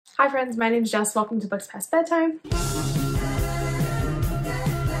Hi friends, my name is Jess. Welcome to Books Past Bedtime.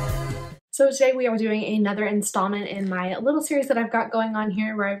 So today we are doing another installment in my little series that I've got going on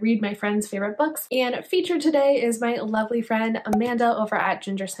here where I read my friends' favorite books. And featured today is my lovely friend Amanda over at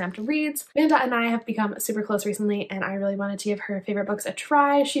gingersnappedreads. Amanda and I have become super close recently and I really wanted to give her favorite books a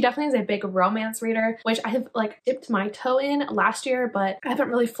try. She definitely is a big romance reader, which I have like dipped my toe in last year, but I haven't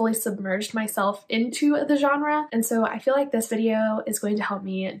really fully submerged myself into the genre. And so I feel like this video is going to help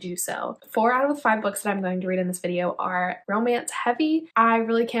me do so. 4 out of the 5 books that I'm going to read in this video are romance heavy. I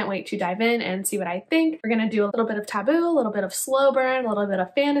really can't wait to dive in and see what I think. We're gonna do a little bit of taboo, a little bit of slow burn, a little bit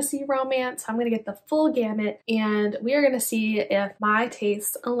of fantasy romance. I'm gonna get the full gamut and we are gonna see if my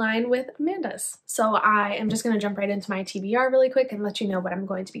tastes align with Amanda's. So I am just gonna jump right into my TBR really quick and let you know what I'm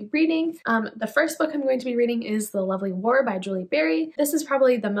going to be reading. The first book I'm going to be reading is The Lovely War by Julie Berry. This is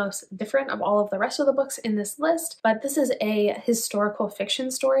probably the most different of all of the rest of the books in this list, but this is a historical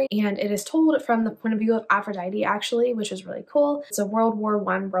fiction story and it is told from the point of view of Aphrodite actually, which is really cool. It's a World War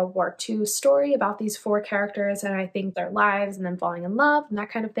I, World War II story about these 4 characters and I think their lives and then falling in love and that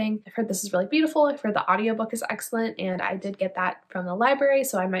kind of thing. I've heard this is really beautiful. I've heard the audiobook is excellent and I did get that from the library,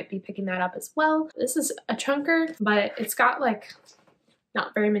 so I might be picking that up as well. This is a chunker, but it's got like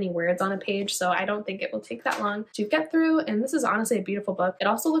not very many words on a page, so I don't think it will take that long to get through, and this is honestly a beautiful book. It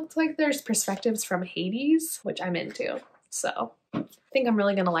also looks like there's perspectives from Hades, which I'm into, so I think I'm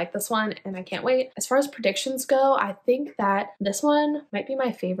really gonna like this one and I can't wait. As far as predictions go, I think that this one might be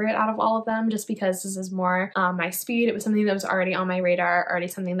my favorite out of all of them just because this is more my speed. It was something that was already on my radar, already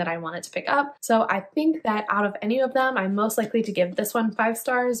something that I wanted to pick up. So I think that out of any of them, I'm most likely to give this one 5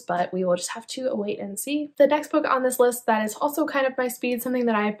 stars, but we will just have to wait and see. The next book on this list that is also kind of my speed, something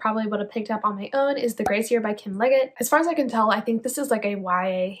that I probably would have picked up on my own, is The Grace Year by Kim Leggett. As far as I can tell, I think this is like a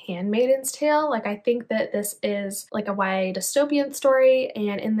YA handmaiden's tale. Like I think that this is like a YA dystopian story,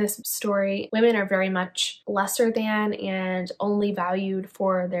 and in this story women are very much lesser than and only valued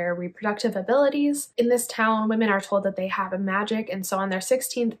for their reproductive abilities. In this town, women are told that they have a magic, and so on their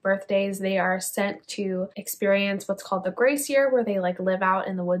 16th birthdays they are sent to experience what's called the Grace Year, where they like live out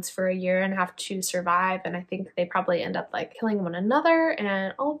in the woods for a year and have to survive, and I think they probably end up like killing one another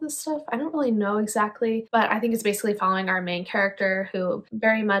and all of this stuff. I don't really know exactly, but I think it's basically following our main character who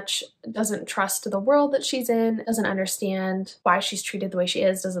very much doesn't trust the world that she's in, doesn't understand why she's treated the way she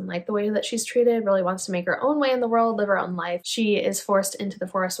is, doesn't like the way that she's treated, really wants to make her own way in the world, live her own life. She is forced into the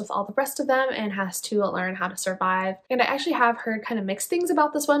forest with all the rest of them and has to learn how to survive. And I actually have heard kind of mixed things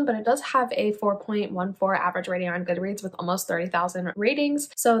about this one, but it does have a 4.14 average rating on Goodreads with almost 30,000 ratings,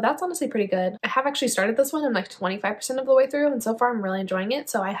 so that's honestly pretty good. I have actually started this one. I'm like 25% of the way through and so far I'm really enjoying it,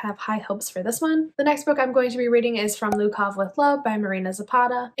 so I have high hopes for this one. The next book I'm going to be reading is From Lukov with Love by Marina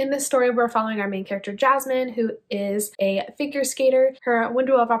Zapata. In this story we're following our main character Jasmine, who is a figure skater. Her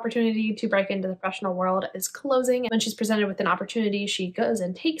window of opportunity to break into the professional world is closing. When she's presented with an opportunity, she goes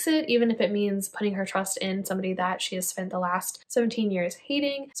and takes it, even if it means putting her trust in somebody that she has spent the last 17 years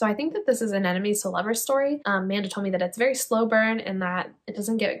hating. So I think that this is an enemies to lovers story. Manda told me that it's very slow burn and that it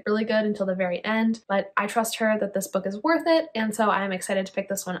doesn't get really good until the very end, but I trust her that this book is worth it, and so I'm excited to pick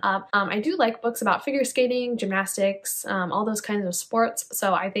this one up. I do like books about figure skating, gymnastics, all those kinds of sports,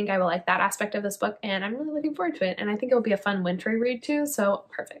 so I think I will like that aspect of this book and I'm really looking forward to it, and I think it will be a fun wintry read too, so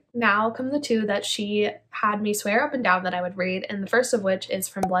perfect. Now come the 2 that she had me swear up and down that I would read, and the first of which is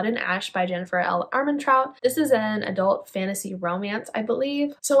From Blood and Ash by Jennifer L. Armentrout. This is an adult fantasy romance, I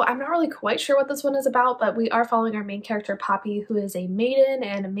believe, so I'm not really quite sure what this one is about, but we are following our main character Poppy, who is a maiden,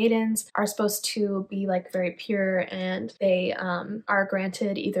 and maidens are supposed to be like very pure and they are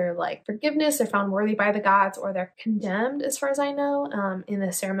granted either like forgiveness, they're found worthy by the gods, or they're condemned as far as I know, in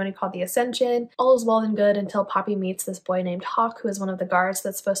the ceremony called the Ascension. All is well and good until Poppy meets this boy named Hawk, who is one of the guards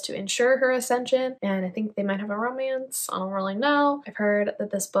that's supposed to ensure her ascension, and I think they might have a romance. I don't really know. I've heard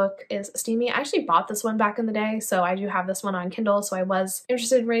that this book is steamy. I actually bought this one back in the day, so I do have this one on Kindle, so I was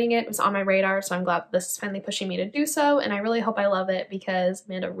interested in reading it. It was on my radar, so I'm glad that this is finally pushing me to do so, and I really hope I love it because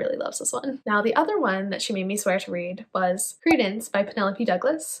Amanda really loves this one. Now the other one that she made me swear to read was Credence by Penelope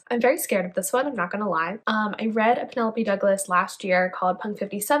Douglas. I'm very scared of this one, I'm not gonna lie. I read a Penelope Douglas last year called Punk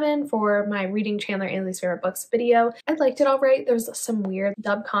 57 for my Reading Chandler Ainsley's Favorite Books video. I liked it alright. There's some weird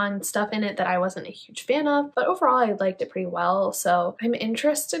dubcon stuff in it that I wasn't a huge fan of, but overall I liked it pretty well, so I'm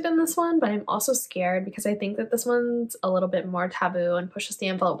interested in this one, but I'm also scared because I think that this one's a little bit more taboo and pushes the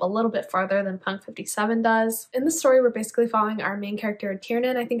envelope a little bit farther than Punk 57 does. In this story we're basically following our main character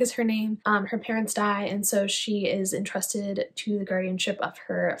Tiernan, I think is her name. Her parents die, and so she is entrusted to the guardianship of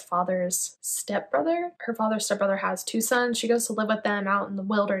her father's stepbrother. Her father's stepbrother has 2 sons. She goes to live with them out in the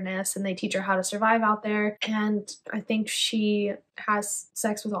wilderness and they teach her how to survive out there, and I think she has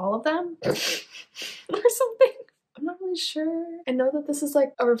sex with all of them or something. I'm not really sure. I know that this is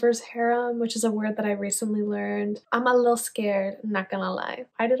like a reverse harem, which is a word that I recently learned. I'm a little scared, I'm not gonna lie.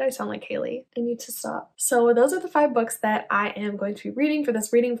 Why did I sound like Haley? I need to stop. So those are the 5 books that I am going to be reading for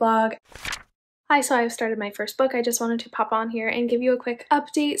this reading vlog. Hi, so I've started my first book. I just wanted to pop on here and give you a quick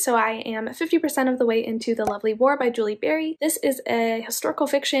update. So I am 50% of the way into The Lovely War by Julie Berry. This is a historical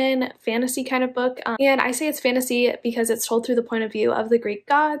fiction, fantasy kind of book. And I say it's fantasy because it's told through the point of view of the Greek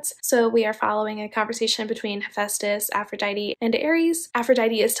gods. So we are following a conversation between Hephaestus, Aphrodite, and Ares.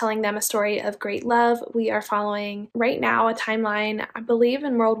 Aphrodite is telling them a story of great love. We are following right now a timeline, I believe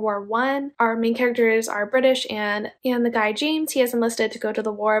in World War I. Our main characters are British and the guy James, he has enlisted to go to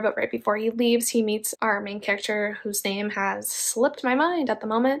the war, but right before he leaves, he meets our main character whose name has slipped my mind at the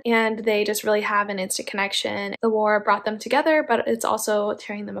moment, and they just really have an instant connection. The war brought them together, but it's also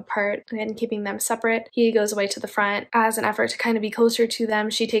tearing them apart and keeping them separate. He goes away to the front as an effort to kind of be closer to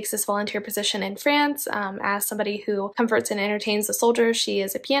them. She takes this volunteer position in France as somebody who comforts and entertains the soldiers. She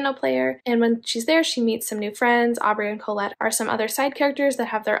is a piano player, and when she's there, she meets some new friends. Aubrey and Colette are some other side characters that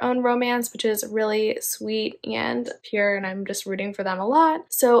have their own romance, which is really sweet and pure, and I'm just rooting for them a lot.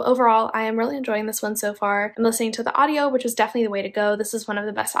 So overall, I am really enjoying this one so far. I'm listening to the audio, which is definitely the way to go. This is one of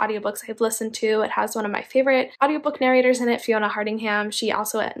the best audiobooks I've listened to. It has one of my favorite audiobook narrators in it, Fiona Hardingham. She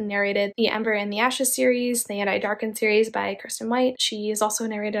also narrated the Ember and the Ashes series, the Anti-Darken series by Kirsten White. She has also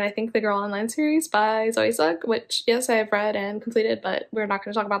narrated, I think, the Girl Online series by 𝗖𝗂𝗽𝗍𝗍, which, yes, I have read and completed, but we're not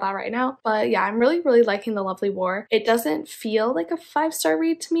going to talk about that right now. But yeah, I'm really, really liking The Lovely War. It doesn't feel like a 5-star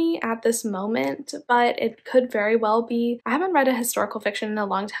read to me at this moment, but it could very well be. I haven't read a historical fiction in a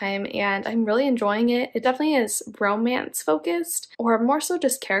long time, and I'm really enjoying it. It definitely is romance focused, or more so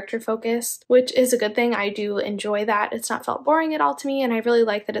just character focused, which is a good thing. I do enjoy that. It's not felt boring at all to me, and I really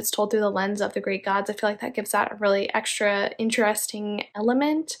like that it's told through the lens of the Greek gods. I feel like that gives that a really extra interesting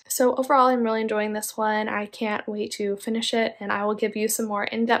element. So overall, I'm really enjoying this one. I can't wait to finish it, and I will give you some more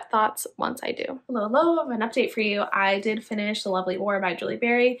in-depth thoughts once I do. Hello, I have an update for you. I did finish The Lovely War by Julie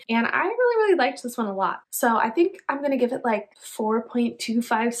Berry, and I really liked this one a lot. So I think I'm gonna give it like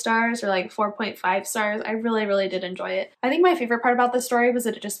 4.25 stars or like 4.5 stars. I really did enjoy it. I think my favorite part about the story was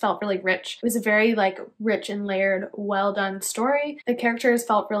that it just felt really rich. It was a very like rich and layered, well done story. The characters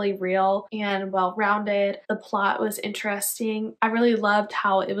felt really real and well rounded. The plot was interesting. I really loved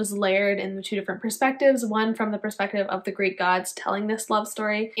how it was layered in the 2 different perspectives. One from the perspective of the Greek gods telling this love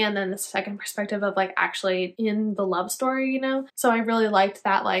story, and then the second perspective of like actually in the love story, you know? So I really liked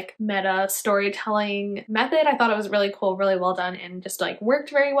that like meta storytelling method. I thought it was really cool, really well done, and just like worked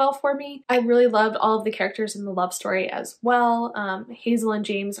very well for me. I really loved all of the characters in the love story as well. Hazel and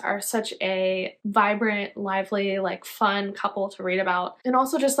James are such a vibrant, lively, like fun couple to read about, and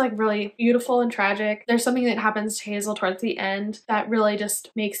also just like really beautiful and tragic. There's something that happens to Hazel towards the end that really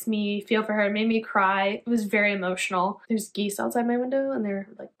just makes me feel for her. It made me cry. It was very emotional. There's geese outside my window and they're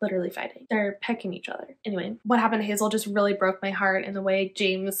like literally fighting. They're pecking each other. Anyway, what happened to Hazel just really broke my heart, and the way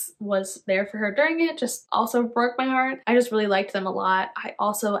James was there for her during it just also broke my heart. I just really liked them a lot. I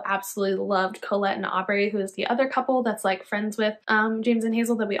also absolutely loved Colette and Aubrey, who is the other couple that's like friends with James and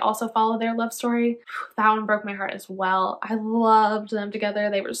Hazel, that we also follow their love story. That one broke my heart as well. I loved them together.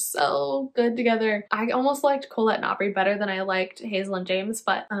 They were so good together. I almost liked Colette and Aubrey better than I liked Hazel and James,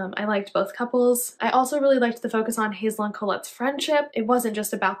 but I liked both couples. I also really liked the focus on Hazel and Colette's friendship. It wasn't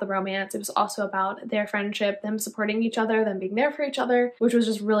just about the romance, it was also about their friendship, them supporting each other, them being there for each other, which was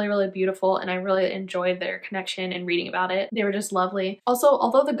just really beautiful, and I really enjoyed their connection and reading about it. They were just lovely. Also,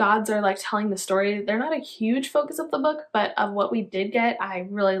 although the gods are like telling the story, they're not a huge focus of the book, but of what we did get, I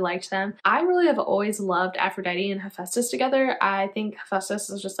really liked them. I really have always loved Aphrodite and Hephaestus together. I think Hephaestus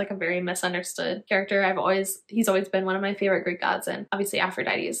is just like a very misunderstood character. He's always been one of my favorite Greek gods, and obviously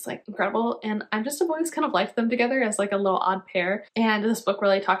Aphrodite is like incredible, and I just have always kind of liked them together as like a little odd pair. And this book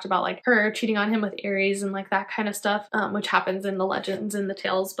really talked about like her cheating on him with Ares and like that kind of stuff, which happens in the legends and the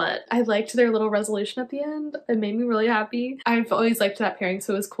tales, but I liked their little resolution at the end. It made me really happy. I've always liked that pairing,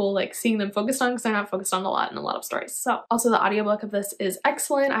 so it was cool like seeing them focused on, because they're not focused on a lot in a lot of stories. So also the audiobook of this is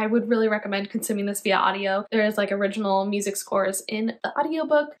excellent. I would really recommend consuming this via audio. There is like original music scores in the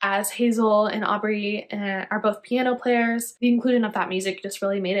audiobook, as Hazel and Aubrey are both piano players. The inclusion of that music just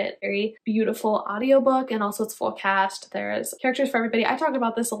really made it a very beautiful audiobook, and also it's full cast. There's characters for everybody. I talked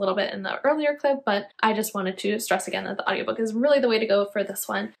about this a little bit in the earlier clip, but I just wanted to stress again that the audiobook is really the way to go for this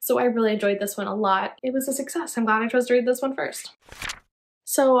one. So I really enjoyed this one a lot. It was a success. I'm glad I chose to read this one first.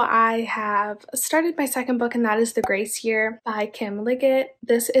 So I have started my second book, and that is The Grace Year by Kim Liggett.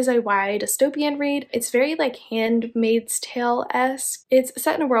 This is a YA dystopian read. It's very like Handmaid's Tale-esque. It's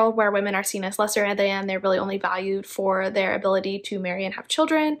set in a world where women are seen as lesser than, they're really only valued for their ability to marry and have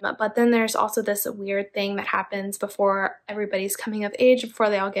children. But then there's also this weird thing that happens before everybody's coming of age, before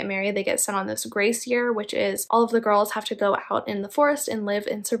they all get married. They get sent on this grace year, which is all of the girls have to go out in the forest and live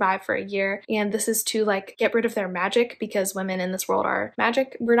and survive for a year. And this is to like get rid of their magic, because women in this world are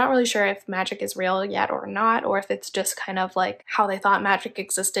magic. We're not really sure if magic is real yet or not, or if it's just kind of like how they thought magic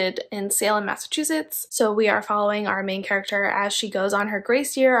existed in Salem, Massachusetts. So we are following our main character as she goes on her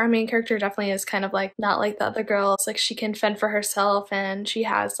grace year. Our main character definitely is kind of like not like the other girls. Like, she can fend for herself and she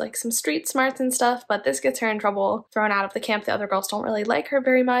has like some street smarts and stuff, but this gets her in trouble, thrown out of the camp. The other girls don't really like her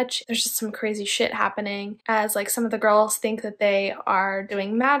very much. There's just some crazy shit happening, as like some of the girls think that they are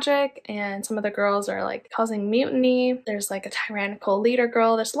doing magic and some of the girls are like causing mutiny. There's like a tyrannical leader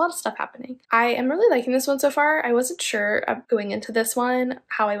girl. There's a lot of stuff happening. I am really liking this one so far. I wasn't sure going into this one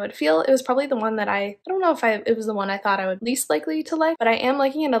how I would feel. It was probably the one that I don't know if it was the one I thought I would least likely to like, but I am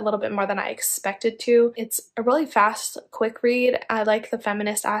liking it a little bit more than I expected to. It's a really fast, quick read. I like the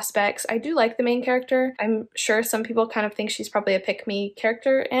feminist aspects. I do like the main character. I'm sure some people kind of think she's probably a pick-me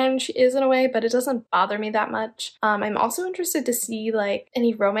character, and she is in a way, but it doesn't bother me that much. I'm also interested to see like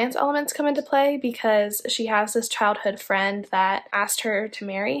any romance elements come into play, because she has this childhood friend that asked her to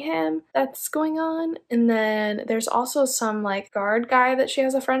marry him that's going on, and then there's also some like guard guy that she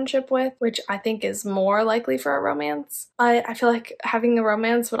has a friendship with, which I think is more likely for a romance. But I feel like having a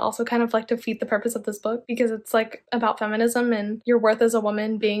romance would also kind of like defeat the purpose of this book, because it's like about feminism and your worth as a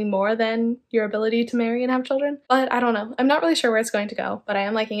woman being more than your ability to marry and have children. But I don't know. I'm not really sure where it's going to go, but I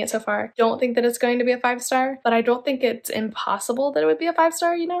am liking it so far. Don't think that it's going to be a 5-star, but I don't think it's impossible that it would be a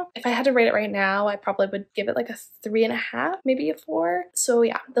 5-star, you know? If I had to rate it right now, I probably would give it like a 3.5, maybe a 4. So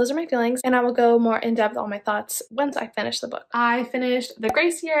yeah, those are my feelings, and I will go more in depth on my thoughts once I finish the book. I finished The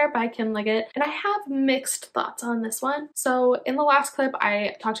Grace Year by Kim Liggett, and I have mixed thoughts on this one. So in the last clip,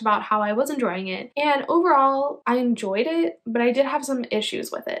 I talked about how I was enjoying it, and overall, I enjoyed it, but I did have some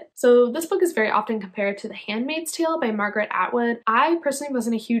issues with it. So this book is very often compared to The Handmaid's Tale by Margaret Atwood. I personally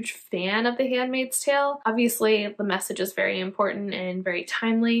wasn't a huge fan of The Handmaid's Tale. Obviously, the message is very important and very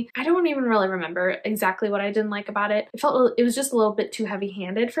timely. I don't even really remember exactly what I didn't like about it. I felt it was just a little bit too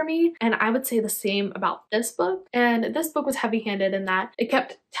heavy-handed for me, and I would say the same about this book. And this book was heavy-handed in that it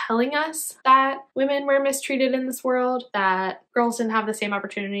kept telling us that women were mistreated in this world, that girls didn't have the same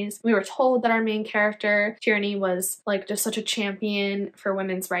opportunities. We were told that our main character, 𝗕rny, was like just such a champion for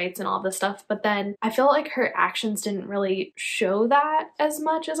women's rights and all this stuff, but then I feel like her actions didn't really show that as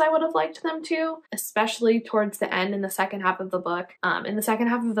much as I would have liked them to, especially towards the end in the second half of the book. In the second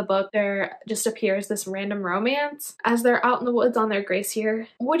half of the book, there just appears this random romance as they're out in the woods on their grace year,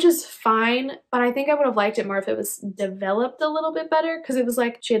 which is fine, but I think I would have liked it more if it was developed a little bit better, because it was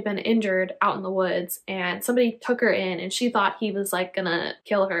like she had been injured out in the woods and somebody took her in and she thought he was like gonna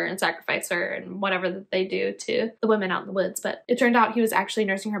kill her and sacrifice her and whatever that they do to the women out in the woods, but it turned out he was actually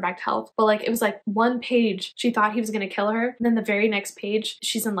nursing her back to health. But like, it was like one page she thought he was gonna kill her, and then the very next page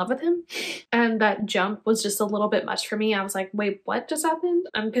she's in love with him, and that jump was just a little bit much for me. I was like, wait, what just happened?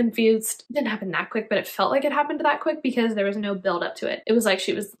 I'm confused. It didn't happen that quick, but it felt like it happened that quick because there was no build up to it. It was like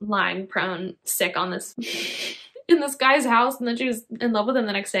she was lying prone sick on this in this guy's house, and then she was in love with him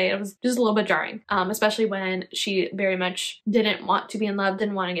the next day. It was just a little bit jarring, especially when she very much didn't want to be in love,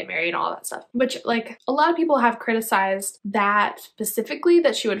 didn't want to get married and all that stuff, which like a lot of people have criticized that specifically,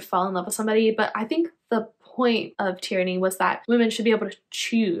 that she would fall in love with somebody, but I think the point of 𝗕rny was that women should be able to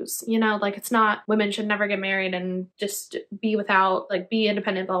choose, you know, like it's not women should never get married and just be without, like, be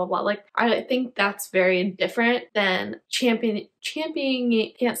independent, blah blah blah. Like, I think that's very different than championing,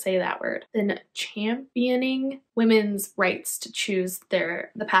 can't say that word, than championing women's rights to choose the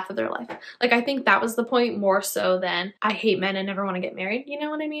path of their life. Like, I think that was the point more so than I hate men and never want to get married, you know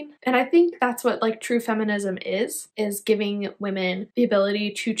what I mean? And I think that's what like true feminism is giving women the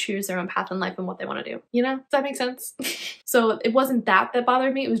ability to choose their own path in life and what they want to do, you know? Does that make sense? So it wasn't that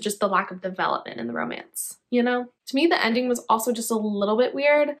bothered me, it was just the lack of development in the romance, you know? To me, the ending was also just a little bit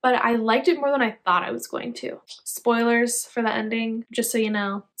weird, but I liked it more than I thought I was going to. Spoilers for the ending, just so you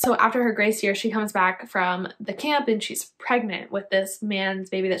know. So after her grace year, she comes back from the camp and she's pregnant with this man's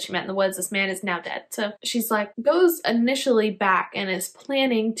baby that she met in the woods. This man is now dead. So she's like, goes initially back and is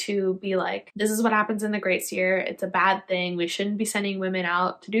planning to be like, this is what happens in the grace year. It's a bad thing. We shouldn't be sending women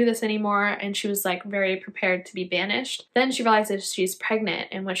out to do this anymore. And she was like very prepared to be banished. Then she realizes she's pregnant,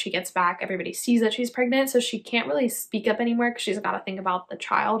 and when she gets back, everybody sees that she's pregnant. So she can't really speak up anymore because she's got to think about the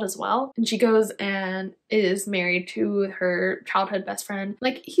child as well. And she goes and is married to her childhood best friend.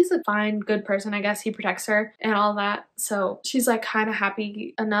 Like, he's a fine, good person, I guess. He protects her and all that. So she's like kind of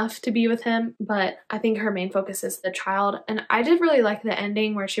happy enough to be with him, but I think her main focus is the child. And I did really like the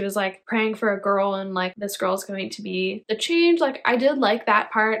ending where she was like praying for a girl and like this girl's going to be the change. Like, I did like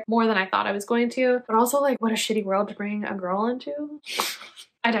that part more than I thought I was going to, but also like what a shitty world to bring a girl into.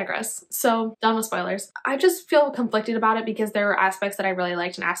 I digress. So, done with spoilers. I just feel conflicted about it because there were aspects that I really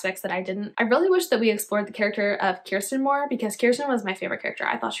liked and aspects that I didn't. I really wish that we explored the character of Kirsten more because Kirsten was my favorite character.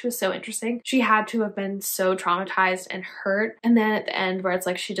 I thought she was so interesting. She had to have been so traumatized and hurt. And then at the end where it's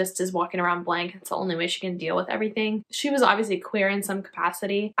like she just is walking around blank, it's the only way she can deal with everything. She was obviously queer in some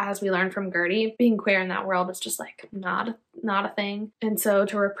capacity, as we learned from Gertie. Being queer in that world is just like not a thing. And so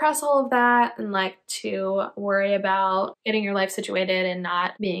to repress all of that and like to worry about getting your life situated and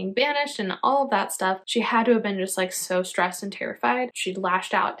not being banished and all of that stuff, she had to have been just like so stressed and terrified. She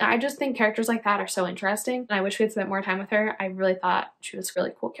lashed out. And I just think characters like that are so interesting, and I wish we had spent more time with her. I really thought she was a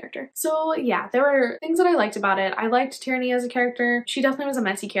really cool character. So yeah, there were things that I liked about it. I liked Tyranny as a character. She definitely was a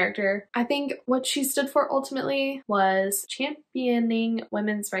messy character. I think what she stood for ultimately was championing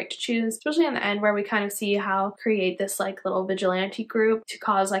women's right to choose, especially in the end where we kind of see how create this like little vigilante group to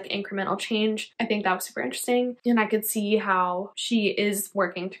cause like incremental change. I think that was super interesting, and I could see how she is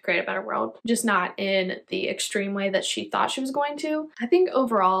working to create a better world, just not in the extreme way that she thought she was going to. I think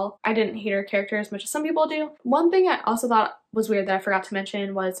overall I didn't hate her character as much as some people do. One thing I also thought was weird that I forgot to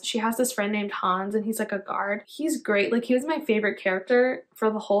mention was she has this friend named Hans, and he's like a guard. He's great. Like, he was my favorite character for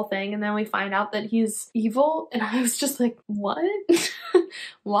the whole thing, and then we find out that he's evil, and I was just like, what?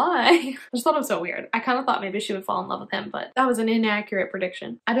 Why? I just thought it was so weird. I kind of thought maybe she would fall in love with him, but that was an inaccurate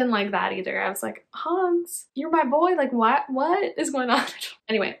prediction. I didn't like that either. I was like, Hans, you're my boy. Like, what is going on?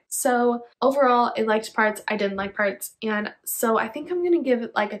 Anyway, so overall, I liked parts, I didn't like parts, and so I think I'm gonna give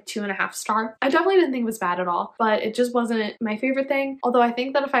it like a 2.5 star. I definitely didn't think it was bad at all, but it just wasn't my favorite thing. Although I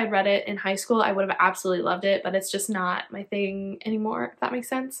think that if I had read it in high school, I would have absolutely loved it, but it's just not my thing anymore, if that makes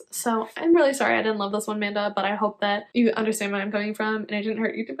sense. So I'm really sorry I didn't love this one, Manda, but I hope that you understand where I'm coming from and it didn't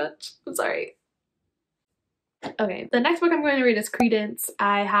hurt you too much. I'm sorry. Okay, the next book I'm going to read is Credence.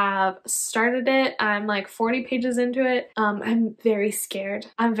 I have started it. I'm like 40 pages into it. I'm very scared.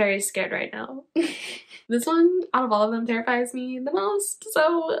 I'm very scared right now. This one, out of all of them, terrifies me the most.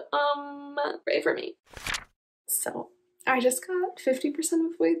 So, pray for me. So, I just got 50% of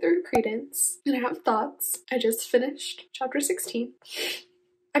the way through Credence, and I have thoughts. I just finished chapter 16.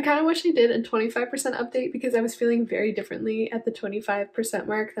 I kind of wish I did a 25% update because I was feeling very differently at the 25%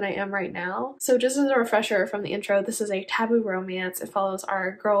 mark than I am right now. So just as a refresher from the intro, this is a taboo romance. It follows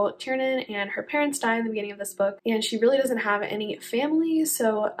our girl Tiernan, and her parents die in the beginning of this book, and she really doesn't have any family.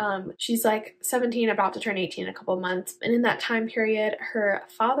 So she's like 17, about to turn 18 in a couple months. And in that time period, her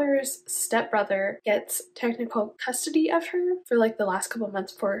father's stepbrother gets technical custody of her for like the last couple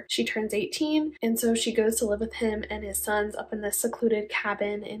months before she turns 18. And so she goes to live with him and his sons up in this secluded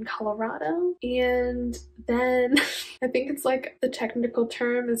cabin in Colorado. And then I think it's like the technical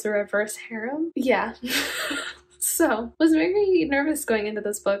term is a reverse harem. Yeah. So, was very nervous going into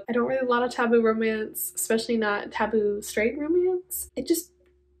this book. I don't read a lot of taboo romance, especially not taboo straight romance. It just,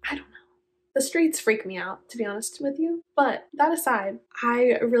 I don't know. The straights freak me out, to be honest with you. But that aside,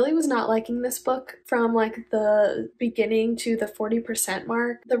 I really was not liking this book from like the beginning to the 40%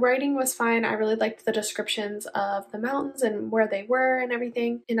 mark. The writing was fine. I really liked the descriptions of the mountains and where they were and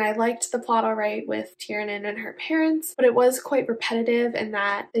everything. And I liked the plot alright with Tiernan and her parents, but it was quite repetitive in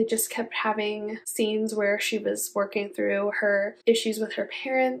that they just kept having scenes where she was working through her issues with her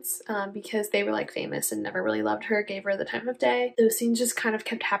parents because they were like famous and never really loved her, gave her the time of day. Those scenes just kind of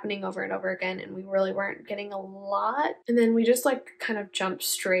kept happening over and over again, and we really weren't getting a lot. And then we just like kind of jumped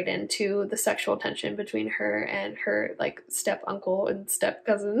straight into the sexual tension between her and her like step uncle and step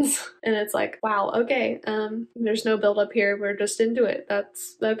cousins. And it's like, wow, okay, there's no build up here. We're just into it.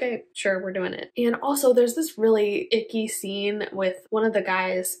 That's okay. Sure, we're doing it. And also there's this really icky scene with one of the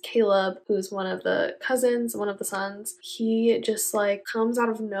guys, Caleb, who's one of the cousins, one of the sons. He just like comes out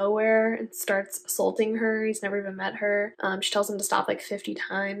of nowhere and starts assaulting her. He's never even met her. She tells him to stop like 50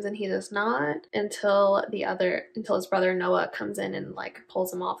 times and he does not until his brother Noah comes in and like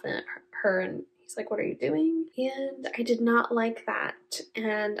pulls him off her, and he's like, what are you doing? And I did not like that,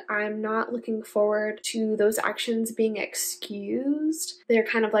 and I'm not looking forward to those actions being excused. They're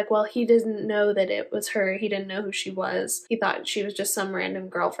kind of like, well, he didn't know that it was her. He didn't know who she was. He thought she was just some random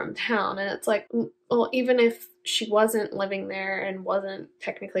girl from town. And it's like, well, even if she wasn't living there and wasn't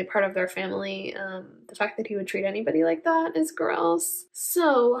technically part of their family, the fact that he would treat anybody like that is gross.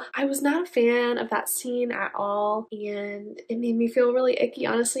 So I was not a fan of that scene at all, and it made me feel really icky,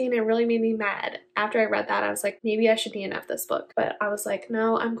 honestly, and it really made me mad. After I read that, I was like, maybe I should DNF this book, but I was like,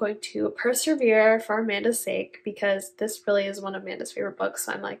 no, I'm going to persevere for Amanda's sake, because this really is one of Amanda's favorite books.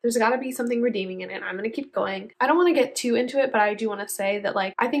 So I'm like, there's gotta be something redeeming in it. I'm gonna keep going. I don't want to get too into it, but I do want to say that,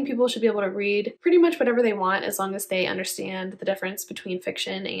 like, I think people should be able to read pretty much whatever they want as long as they understand the difference between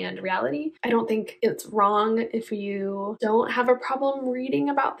fiction and reality. I don't think it's wrong if you don't have a problem reading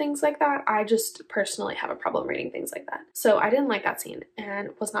about things like that. I just personally have a problem reading things like that. So I didn't like that scene and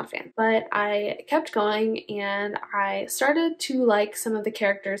was not a fan, but I kept going and I started to like some of the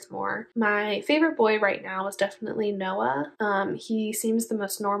characters more. My favorite boy right now is definitely Noah. He seems the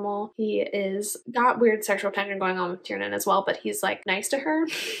most normal. He is got weird sexual tension going on with Tiernan as well, but he's like nice to her.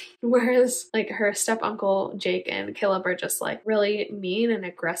 Whereas like her step uncle Jake and Caleb are just like really mean and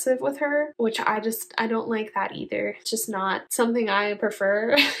aggressive with her, which I don't like that either. It's just not something I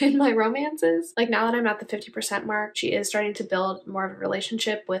prefer in my romances. Like now that I'm at the 50% mark, she is starting to build more of a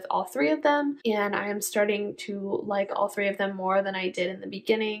relationship with all three of them, and I am starting to like all three of them more than I did in the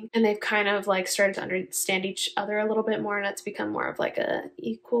beginning, and they've kind of like started to understand each other a little bit more, and it's become more of like a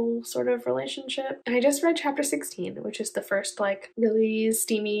equal sort of relationship. And I just read chapter 16, which is the first like really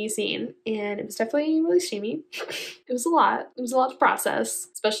steamy scene, and it was definitely really steamy. It was a lot to process,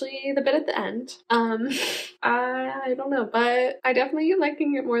 especially the bit at the end. I don't know, but I definitely am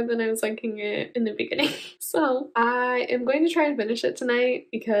liking it more than I was liking it in the beginning. So I am going to try and finish it tonight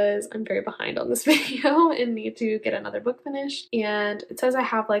because I'm very behind on this video and need to get another book finished. And it says I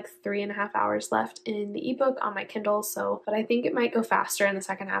have like 3.5 hours left in the ebook on my Kindle, so, but I think it might go faster in the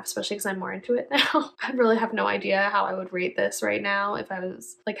second half, especially because I'm more into it now. I really have no idea how I would rate this right now if I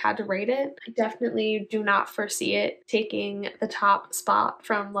was like had to rate it. I definitely do not foresee it taking the top spot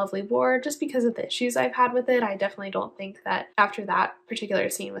from Lovely War just because of the issues I've had with it. I definitely don't think that after that particular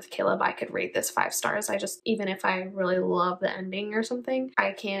scene with Caleb I could rate this 5 stars. I just, even if I really love the ending or something,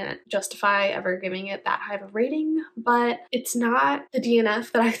 I can't justify ever giving it that high of a rating. But it's not the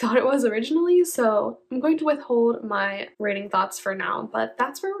DNF that I thought it was originally, so I'm going to withhold my rating thoughts for now, but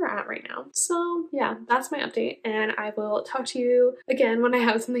that's where we're at right now. So yeah, that's my update, and I will talk to you again when I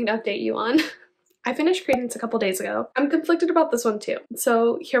have something to update you on. I finished Credence a couple days ago. I'm conflicted about this one too,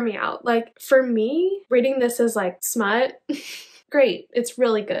 so hear me out. Like, for me, rating this as like smut, great, it's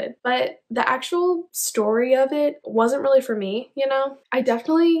really good, but the actual story of it wasn't really for me, you know? I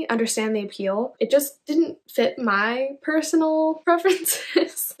definitely understand the appeal. It just didn't fit my personal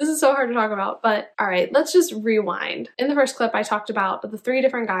preferences. This is so hard to talk about, but all right, let's just rewind. In the first clip, I talked about the 3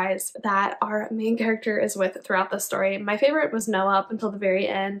 different guys that our main character is with throughout the story. My favorite was Noah up until the very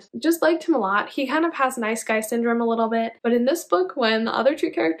end. Just liked him a lot. He kind of has nice guy syndrome a little bit, but in this book, when the other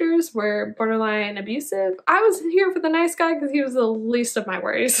 2 characters were borderline abusive, I was here for the nice guy because he was the least of my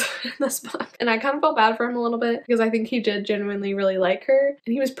worries in this book. And I kind of felt bad for him a little bit because I think he did genuinely really like her,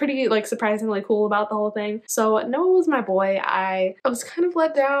 and he was pretty like surprisingly cool about the whole thing. So Noah was my boy. I was kind of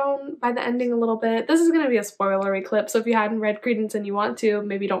let down by the ending a little bit. This is going to be a spoilery clip, so if you hadn't read Credence and you want to,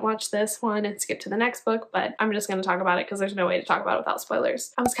 maybe don't watch this one and skip to the next book, but I'm just going to talk about it because there's no way to talk about it without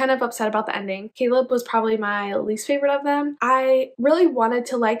spoilers. I was kind of upset about the ending. Caleb was probably my least favorite of them. I really wanted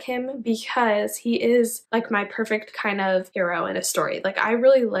to like him because he is like my perfect kind of hero in a story. Like, I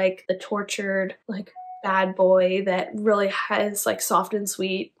really like the tortured, like, bad boy that really has like soft and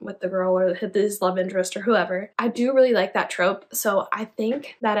sweet with the girl or his love interest or whoever. I do really like that trope, so I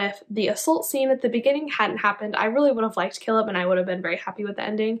think that if the assault scene at the beginning hadn't happened, I really would have liked Caleb and I would have been very happy with the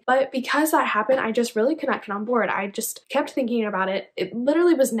ending. But because that happened, I just really could not get on board. I just kept thinking about it. It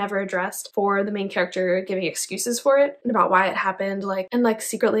literally was never addressed, for the main character giving excuses for it and about why it happened, like, and like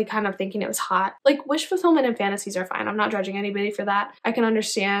secretly kind of thinking it was hot. Like, wish fulfillment and fantasies are fine. I'm not judging anybody for that. I can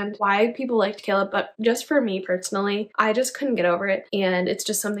understand why people liked Caleb, but just for me personally, I just couldn't get over it, and it's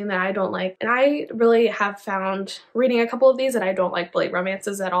just something that I don't like. And I really have found reading a couple of these that I don't like bully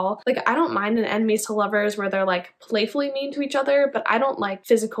romances at all. Like, I don't mind an enemies to lovers where they're like playfully mean to each other, but I don't like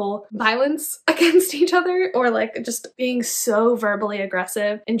physical violence against each other, or like just being so verbally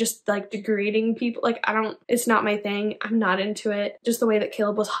aggressive and just like degrading people. Like, it's not my thing. I'm not into it. Just the way that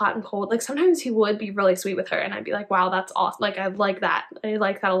Caleb was hot and cold. Like, sometimes he would be really sweet with her and I'd be like, wow, that's awesome. Like, I like that. I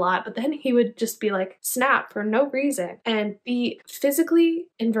like that a lot. But then he would just be like snap for no reason and be physically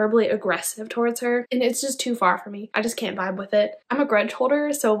and verbally aggressive towards her, and it's just too far for me. I just can't vibe with it. I'm a grudge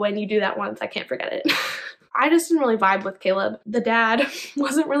holder, so when you do that once, I can't forget it. I just didn't really vibe with Caleb. The dad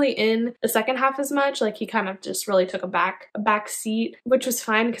wasn't really in the second half as much. Like, he kind of just really took a back seat, which was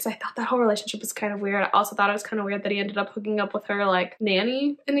fine because I thought that whole relationship was kind of weird. I also thought it was kind of weird that he ended up hooking up with her, like,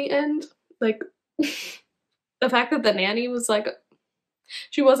 nanny in the end. Like, the fact that the nanny was like,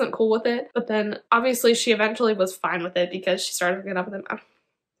 she wasn't cool with it, but then obviously she eventually was fine with it because she started hooking up with him.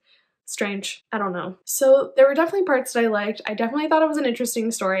 Strange. I don't know. So there were definitely parts that I liked. I definitely thought it was an interesting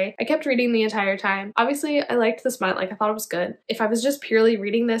story. I kept reading the entire time. Obviously, I liked the smut. Like, I thought it was good. If I was just purely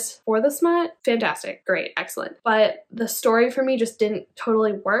reading this for the smut, fantastic, great, excellent. But the story for me just didn't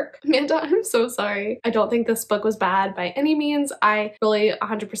totally work. Amanda, I'm so sorry. I don't think this book was bad by any means. I really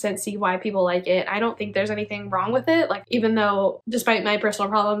 100% see why people like it. I don't think there's anything wrong with it. Like, even though, despite my personal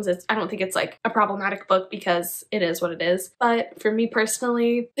problems, I don't think it's like a problematic book because it is what it is. But for me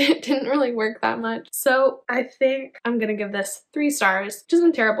personally, it didn't really work that much. So I think I'm gonna give this 3 stars, which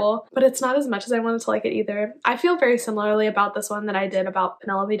isn't terrible, but it's not as much as I wanted to like it either. I feel very similarly about this one that I did about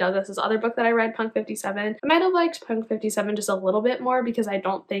Penelope Douglas's other book that I read, Punk 57. I might have liked Punk 57 just a little bit more because I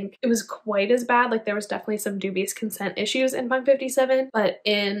don't think it was quite as bad. Like, there was definitely some dubious consent issues in Punk 57, but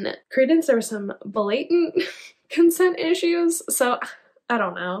in Credence there were some blatant consent issues. So I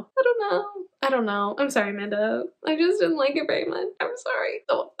don't know. I'm sorry, Amanda. I just didn't like it very much. I'm sorry.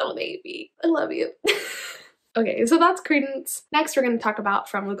 Don't hate me. I love you. Okay, so that's Credence. Next, we're going to talk about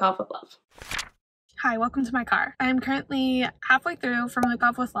From Lukov with Love. Hi, welcome to my car. I'm currently halfway through From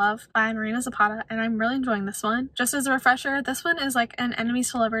Lukov with Love by Marina Zapata, and I'm really enjoying this one. Just as a refresher, this one is like an enemies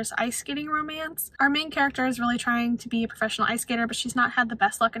to lovers ice skating romance. Our main character is really trying to be a professional ice skater, but she's not had the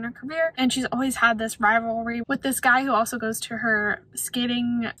best luck in her career, and she's always had this rivalry with this guy who also goes to her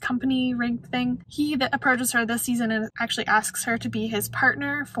skating company rink thing. He approaches her this season and actually asks her to be his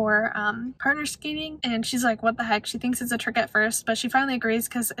partner for partner skating, and she's like, what the heck? She thinks it's a trick at first, but she finally agrees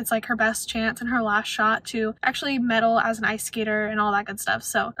because it's like her best chance and her last shot to actually medal as an ice skater and all that good stuff.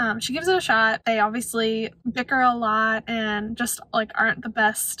 So she gives it a shot. They obviously bicker a lot and just like aren't the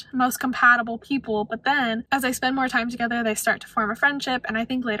best, most compatible people, but then as they spend more time together, they start to form a friendship, and I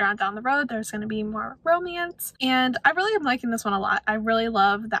think later on down the road there's going to be more romance. And I really am liking this one a lot. I really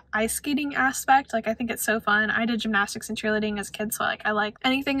love the ice skating aspect. Like, I think it's so fun. I did gymnastics and cheerleading as a kid, so like I like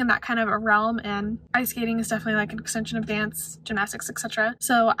anything in that kind of a realm, and ice skating is definitely like an extension of dance, gymnastics, etc.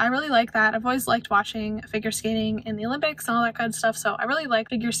 So I really like that. I've always liked watching figure skating in the Olympics and all that good stuff, so I really like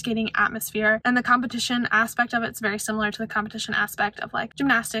figure skating atmosphere, and the competition aspect of it's very similar to the competition aspect of like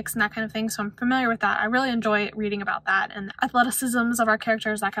gymnastics and that kind of thing, so I'm familiar with that. I really enjoy reading about that and the athleticisms of our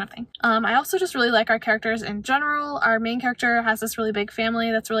characters, that kind of thing. I also just really like our characters in general. Our main character has this really big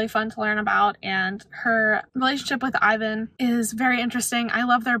family that's really fun to learn about, and her relationship with Ivan is very interesting. I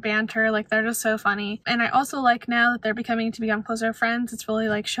love their banter, like they're just so funny, and I also like now that they're become closer friends, it's really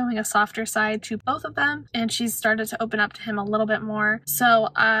like showing a softer side to both of them, and she's started to open up to him a little bit more. So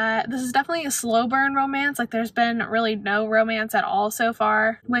this is definitely a slow burn romance. Like, there's been really no romance at all so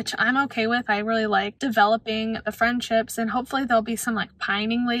far, which I'm okay with. I really like developing the friendships, and hopefully there'll be some like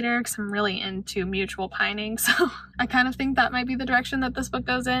pining later because I'm really into mutual pining, so I kind of think that might be the direction that this book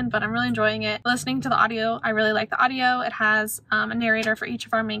goes in, but I'm really enjoying it. Listening to the audio, I really like the audio. It has a narrator for each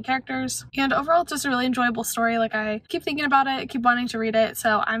of our main characters, and overall it's just a really enjoyable story. Like, I keep thinking about it, keep wanting to read it,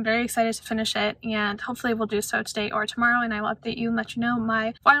 so I'm very excited to finish it, and hopefully we'll do so today or tomorrow, and I will update you and let you know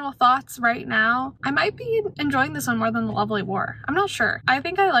my final thoughts. Right now, I might be enjoying this one more than The Lovely War. I'm not sure. I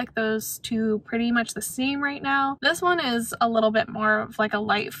think I like those two pretty much the same right now. This one is a little bit more of like a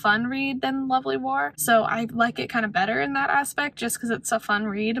light, fun read than Lovely War, so I like it kind of better in that aspect just because it's a fun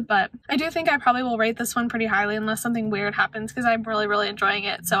read, but I do think I probably will rate this one pretty highly unless something weird happens because I'm really enjoying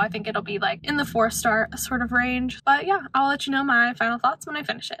it, so I think it'll be like in the 4-star sort of range. But yeah, I'll let you know my final thoughts when I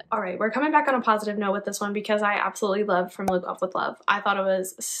finish it. Alright, we're coming back on a positive note with this one because I absolutely loved From Lukov with Love. I thought it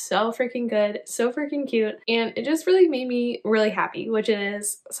was so freaking good, so freaking cute, and it just really made me really happy, which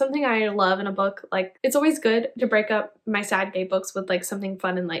is something I love in a book. Like, it's always good to break up my sad gay books with like something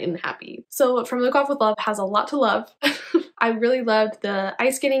fun and light and happy. So From Lukov with Love has a lot to love. I really loved the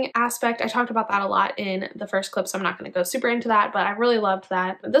ice skating aspect. I talked about that a lot in the first clip, so I'm not going to go super into that, but I really loved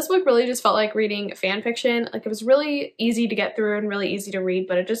that. This book really just felt like reading fan fiction. Like, it was really easy to get through and really easy to read,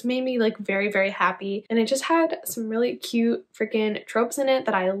 but it just made me like very happy, and it just had some really cute freaking tropes in it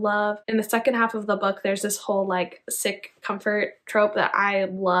that I love. In the second half of the book, there's this whole like sick comfort trope that I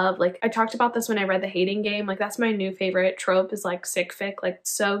love. Like, I talked about this when I read The Hating Game. Like, that's my new favorite trope, is like sick fic. Like,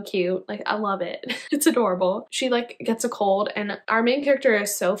 so cute. Like, I love it. It's adorable. She like gets a cold old, and our main character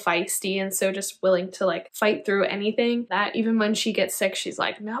is so feisty and so just willing to like fight through anything that even when she gets sick, she's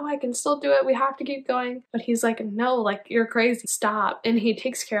like, no, I can still do it. We have to keep going. But he's like, no, like you're crazy. Stop. And he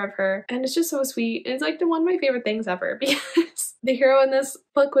takes care of her. And it's just so sweet. And it's like one of my favorite things ever because the hero in this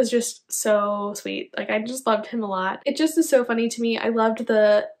book was just so sweet. Like I just loved him a lot. It just is so funny to me. I loved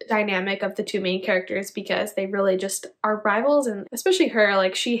the dynamic of the two main characters because they really just are rivals, and especially her,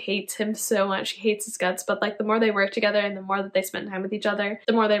 like she hates him so much. She hates his guts, but like the more they work together and the more that they spend time with each other,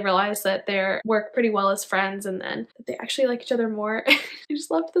 the more they realize that they work pretty well as friends and then that they actually like each other more. I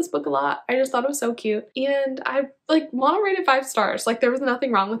just loved this book a lot. I just thought it was so cute, and I like want to rate it 5 stars. Like there was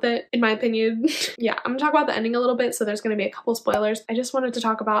nothing wrong with it in my opinion. Yeah, I'm gonna talk about the ending a little bit, so there's gonna be a couple spoilers. I just wanted to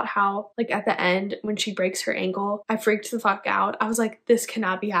talk about how like at the end when she breaks her ankle, I freaked the fuck out. I was like, this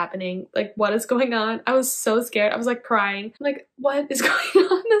cannot be happening. Like what is going on? I was so scared. I was like crying. I'm like, what is going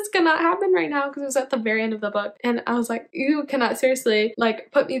on? This cannot happen right now, because it was at the very end of the book and I was like, you cannot seriously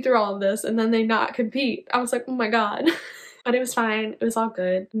like put me through all of this and then they not compete. I was like, oh my god. But it was fine. It was all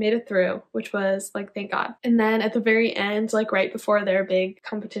good. Made it through, which was like, thank God. And then at the very end, like right before their big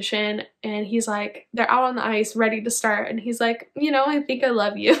competition, and he's like, they're out on the ice ready to start. And he's like, you know, I think I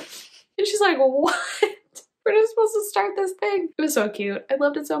love you. And she's like, what? We're just supposed to start this thing. It was so cute. I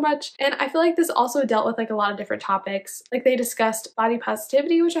loved it so much. And I feel like this also dealt with like a lot of different topics. Like they discussed body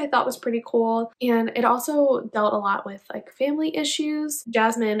positivity, which I thought was pretty cool. And it also dealt a lot with like family issues.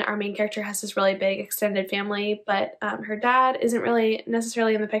 Jasmine, our main character, has this really big extended family, but her dad isn't really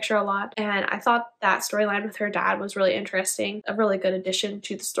necessarily in the picture a lot. And I thought that storyline with her dad was really interesting, a really good addition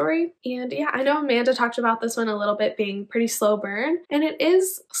to the story. And yeah, I know Amanda talked about this one a little bit being pretty slow burn, and it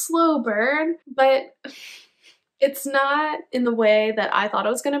is slow burn, but it's not in the way that I thought it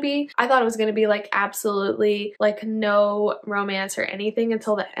was going to be. I thought it was going to be like absolutely like no romance or anything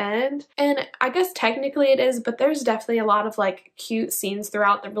until the end. And I guess technically it is, but there's definitely a lot of like cute scenes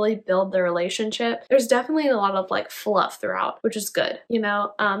throughout that really build the relationship. There's definitely a lot of like fluff throughout, which is good. You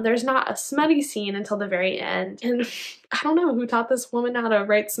know, there's not a smutty scene until the very end. And I don't know who taught this woman how to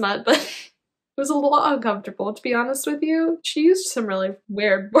write smut, but it was a little uncomfortable, to be honest with you. She used some really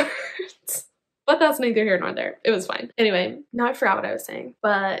weird words. But that's neither here nor there. It was fine. Anyway, now I forgot what I was saying.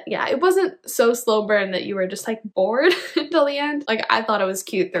 But yeah, it wasn't so slow burn that you were just like bored until the end. Like I thought it was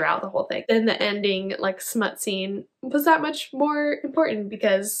cute throughout the whole thing. Then the ending like smut scene was that much more important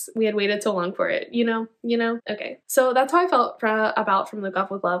because we had waited so long for it, you know? Okay. So that's how I felt about From Lukov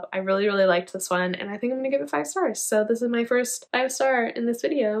with Love. I really, really liked this one, and I think I'm gonna give it 5 stars. So this is my first 5-star in this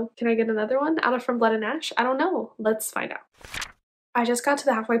video. Can I get another one out of From Blood and Ash? I don't know. Let's find out. I just got to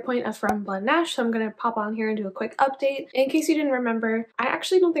the halfway point of From Blood and Ash, so I'm going to pop on here and do a quick update. In case you didn't remember, I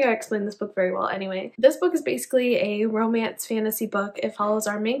actually don't think I explained this book very well anyway. This book is basically a romance fantasy book. It follows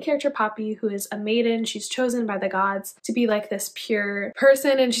our main character Poppy, who is a maiden. She's chosen by the gods to be like this pure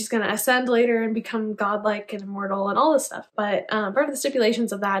person, and she's going to ascend later and become godlike and immortal and all this stuff. But part of the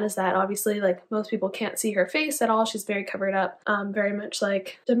stipulations of that is that obviously like most people can't see her face at all. She's very covered up, very much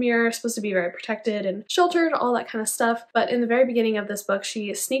like 𝗕 supposed to be very protected and sheltered, all that kind of stuff. But in the very beginning of this book,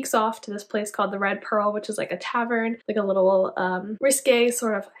 she sneaks off to this place called the Red Pearl, which is like a tavern, like a little risque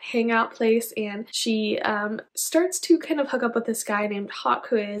sort of hangout place, and she starts to kind of hook up with this guy named Hawk,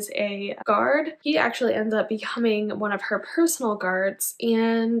 who is a guard. He actually ends up becoming one of her personal guards,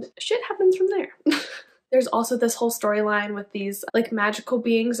 and shit happens from there. There's also this whole storyline with these like magical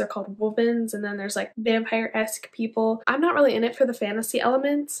beings. They're called wovens, and then there's like vampire-esque people. I'm not really in it for the fantasy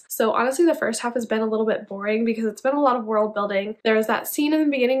elements, so honestly the first half has been a little bit boring because it's been a lot of world building. There was that scene in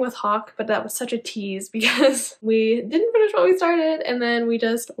the beginning with Hawk, but that was such a tease because we didn't finish what we started, and then we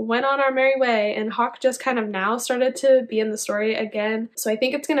just went on our merry way, and Hawk just kind of now started to be in the story again. So I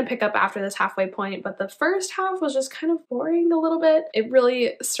think it's gonna pick up after this halfway point, but the first half was just kind of boring a little bit. It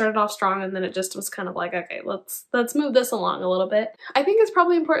really started off strong, and then it just was kind of like, okay, let's move this along a little bit. I think it's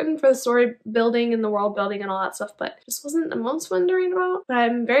probably important for the story building and the world building and all that stuff, but it just wasn't the most fun to read about. But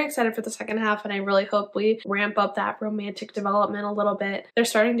I'm very excited for the second half, and I really hope we ramp up that romantic development a little bit. There's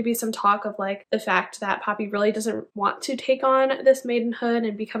starting to be some talk of like the fact that Poppy really doesn't want to take on this maidenhood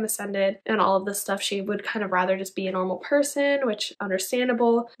and become ascended and all of this stuff. She would kind of rather just be a normal person, which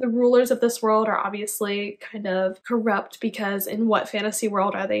understandable. The rulers of this world are obviously kind of corrupt because in what fantasy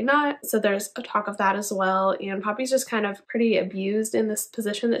world are they not? So there's a talk of that as as well, and Poppy's just kind of pretty abused in this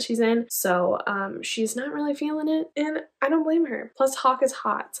position that she's in, so she's not really feeling it, and I don't blame her. Plus Hawk is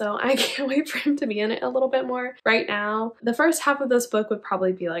hot, so I can't wait for him to be in it a little bit more. Right now, the first half of this book would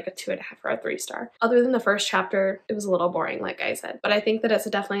probably be like a 2.5 or a 3 star. Other than the first chapter, it was a little boring, like I said, but I think that it's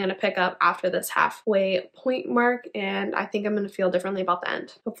definitely going to pick up after this halfway point mark, and I think I'm going to feel differently about the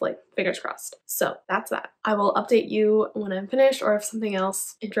end. Hopefully, fingers crossed. So that's that. I will update you when I'm finished or if something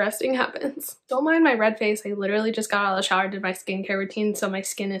else interesting happens. Don't mind my red face. I literally just got out of the shower, did my skincare routine, so my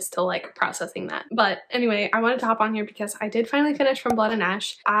skin is still like processing that. But anyway, I wanted to hop on here because I did finally finish From Blood and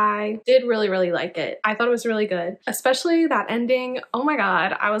Ash. I did really like it. I thought it was really good, especially that ending. Oh my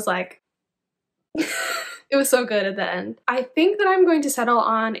god, I was like it was so good at the end. I think that I'm going to settle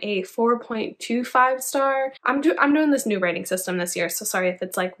on a 4.25 star. I'm doing this new rating system this year, so sorry if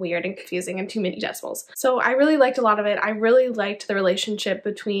it's like weird and confusing and too many decimals. So I really liked a lot of it. I really liked the relationship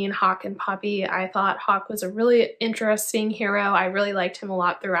between Hawk and Poppy. I thought Hawk was a really interesting hero. I really liked him a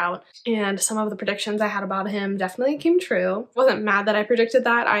lot throughout, and some of the predictions I had about him definitely came true. Wasn't mad that I predicted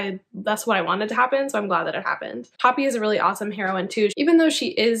that. That's what I wanted to happen, so I'm glad that it happened. Poppy is a really awesome heroine too. Even though she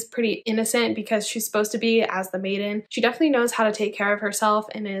is pretty innocent because she's supposed to be as the maiden, she definitely knows how to take care of herself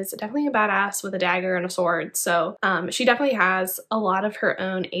and is definitely a badass with a dagger and a sword. So she definitely has a lot of her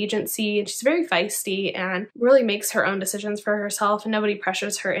own agency, and she's very feisty and really makes her own decisions for herself, and nobody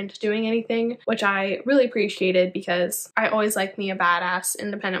pressures her into doing anything, which I really appreciated because I always liked me a badass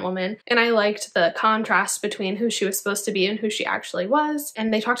independent woman, and I liked the contrast between who she was supposed to be and who she actually was.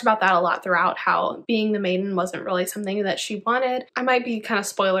 And they talked about that a lot throughout, how being the maiden wasn't really something that she wanted. I might be kind of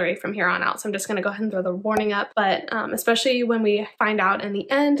spoilery from here on out, so I'm just gonna go ahead and throw the warning up. But especially when we find out in the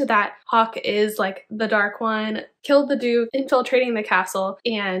end that Hawk is like the Dark One, killed the Duke, infiltrating the castle,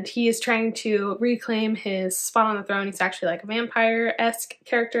 and he is trying to reclaim his spot on the throne. He's actually like a vampire-esque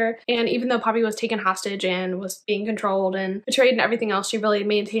character, and even though Poppy was taken hostage and was being controlled and betrayed and everything else, she really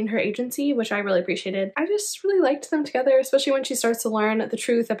maintained her agency, which I really appreciated. I just really liked them together, especially when she starts to learn the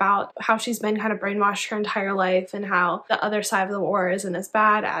truth about how she's been kind of brainwashed her entire life and how the other side of the war isn't as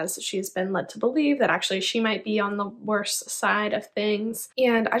bad as she's been led to believe, that actually she might be on the worst side of things.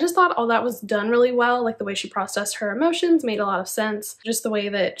 And I just thought all that was done really well, like the way she processed her emotions made a lot of sense. Just the way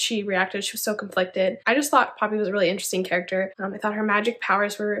that she reacted, she was so conflicted. I just thought Poppy was a really interesting character. I thought her magic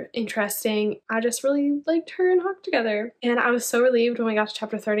powers were interesting. I just really liked her and Hawk together. And I was so relieved when we got to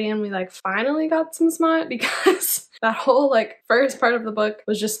chapter 30 and we like finally got some smut, because that whole like first part of the book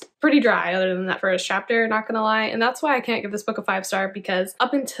was just pretty dry other than that first chapter, not gonna lie. And that's why I can't give this book a 5-star, because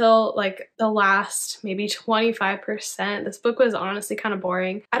up until like the last maybe 25%, this book was honestly kind of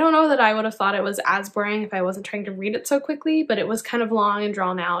boring. I don't know that I would have thought it was as boring if I wasn't trying to read it so quickly, but it was kind of long and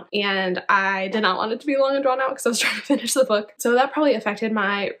drawn out, and I did not want it to be long and drawn out because I was trying to finish the book. So that probably affected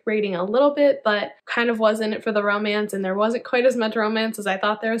my rating a little bit, but kind of was in it for the romance, and there wasn't quite as much romance as I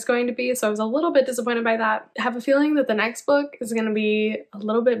thought there was going to be, so I was a little bit disappointed by that. I have a feeling that the next book is going to be a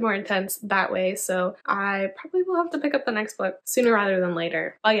little bit more intense that way, so I probably will have to pick up the next book sooner rather than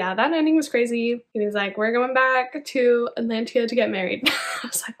later. But yeah, that ending was crazy. He was like, we're going back to Atlantia to get married. I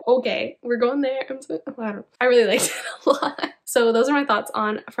was like, okay, we're going there. I really liked it a lot. So those are my thoughts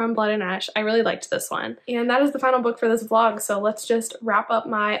on From Blood and Ash. I really liked this one. And that is the final book for this vlog, so let's just wrap up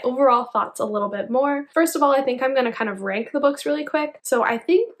my overall thoughts a little bit more. First of all, I think I'm going to kind of rank the books really quick. So I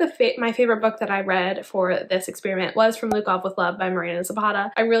think my favorite book that I read for this experiment was From Lukov with Love by Marina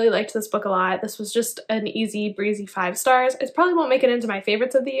Zapata. I really liked this book a lot. This was just an easy breezy 5 stars. It probably won't make it into my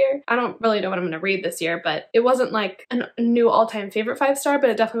favorites of the year. I don't really know what I'm going to read this year, but it wasn't like a new all-time favorite 5-star, but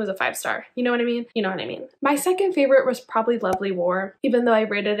it definitely was a 5-star. You know what I mean? You know what I mean. My second favorite was probably Lovely War, even though I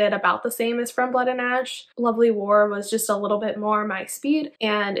rated it about the same as From Blood and Ash. Lovely War was just a little bit more my speed,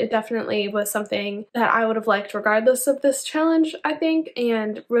 and it definitely was something that I would have liked regardless of this challenge, I think,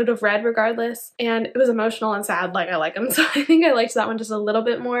 and would have read regardless. And it was emotional and sad like I like them, so I think I liked that one just a little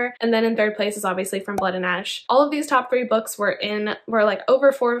bit more. And then in third place is obviously From Blood and Ash. All of these top 3 books were like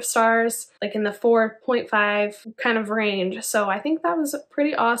over 4 stars, like in the 4.5 kind of range, so I think that was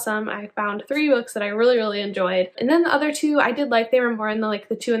pretty awesome. I found 3 books that I really enjoyed, and then the other 2 I did like. They were more in the like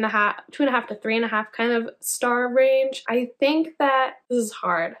the 2.5 to 3.5 kind of star range. I think that this is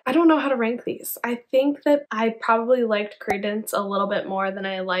hard. I don't know how to rank these. I think that I probably liked Credence a little bit more than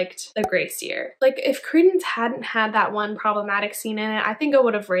I liked the 𝗖𝗄𝗽. Like if Credence hadn't had that one problematic scene in it, I think I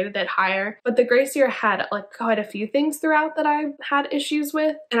would have rated it higher, but the 𝗖𝗄𝗽 had like quite a few things throughout that I had issues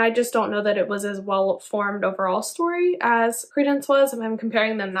with, and I just don't know that it was as well formed overall story as Credence was if I'm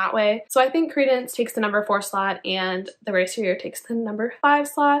comparing them that way. So I think Credence takes the number 4 4 slot and the race hero takes the number 5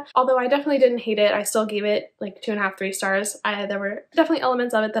 slot. Although I definitely didn't hate it, I still gave it like 2.5, 3 stars. There were definitely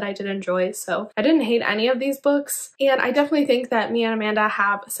elements of it that I did enjoy, so I didn't hate any of these books. And I definitely think that me and Amanda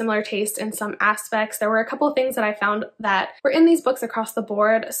have similar tastes in some aspects. There were a couple of things that I found that were in these books across the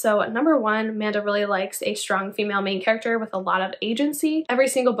board. So number one, Amanda really likes a strong female main character with a lot of agency. Every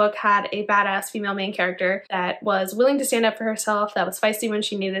single book had a badass female main character that was willing to stand up for herself, that was feisty when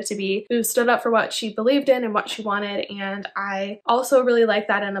she needed to be, who stood up for what she believed in and what she wanted, and I also really like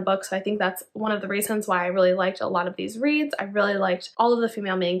that in a book, so I think that's one of the reasons why I really liked a lot of these reads. I really liked all of the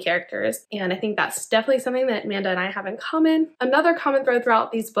female main characters, and I think that's definitely something that Amanda and I have in common. Another common thread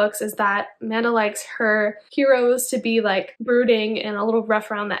throughout these books is that Amanda likes her heroes to be like brooding and a little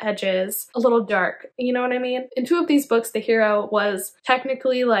rough around the edges, a little dark, you know what I mean? In 2 of these books, the hero was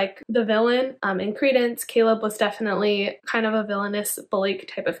technically like the villain. In Credence, Caleb was definitely kind of a villainous bully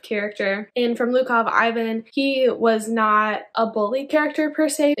type of character. And from Lukov, Ivan, he was not a bully character per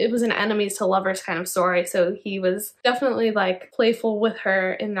se. It was an enemies to lovers kind of story, so he was definitely like playful with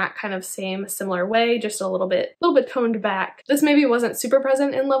her in that kind of similar way, just a little bit toned back. This maybe wasn't super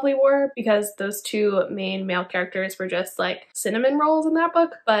present in Lovely War because those 2 main male characters were just like cinnamon rolls in that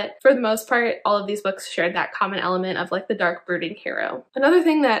book, but for the most part, all of these books shared that common element of like the dark brooding hero. Another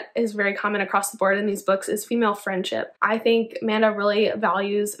thing that is very common across the board in these books is female friendship. I think Manda really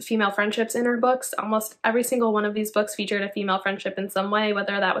values female friendships in her books. Almost every single one of these books featured a female friendship in some way,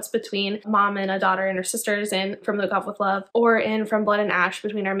 whether that was between a mom and a daughter and her sisters in From Lukov with Love, or in From Blood and Ash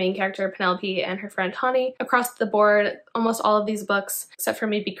between our main character Penelope and her friend Honey. Across the board, almost all of these books, except for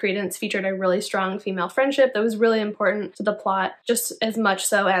maybe Credence, featured a really strong female friendship that was really important to the plot, just as much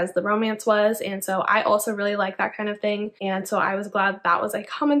so as the romance was, and so I also really like that kind of thing, and so I was glad that was a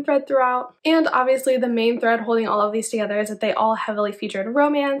common thread throughout. And obviously the main thread holding all of these together is that they all heavily featured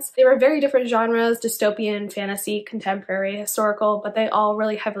romance. They were very different genres, dystopian, fantasy, contemporary, historical, but they all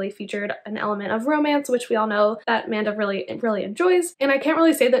really heavily featured an element of romance, which we all know that Manda really enjoys. And I can't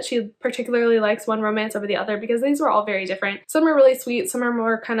really say that she particularly likes one romance over the other because these were all very different. Some are really sweet, some are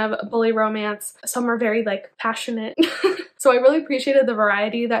more kind of bully romance, some are very like passionate. So I really appreciated the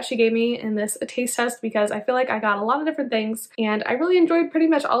variety that she gave me in this taste test because I feel like I got a lot of different things and I really enjoyed pretty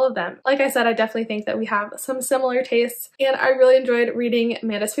much all of them. Like I said, I definitely think that we have some similar tastes and I really enjoyed reading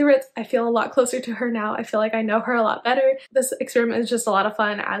Amanda's favorites. I feel a lot closer to her now. I feel like I know her a lot better. This experiment is just a lot of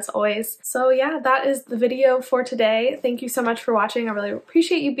fun as always. So yeah, that is the video for today. Thank you so much for watching. I really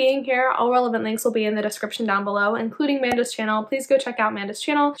appreciate you being here. All relevant links will be in the description down below, including Manda's channel. Please go check out Manda's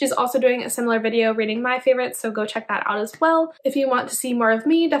channel. She's also doing a similar video reading my favorites, so go check that out as well. If you want to see more of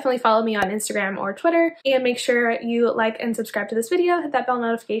me, definitely follow me on Instagram or Twitter, and make sure you like and subscribe to this video, hit that bell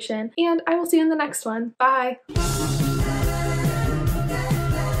notification, and I will see you in the next one. Bye!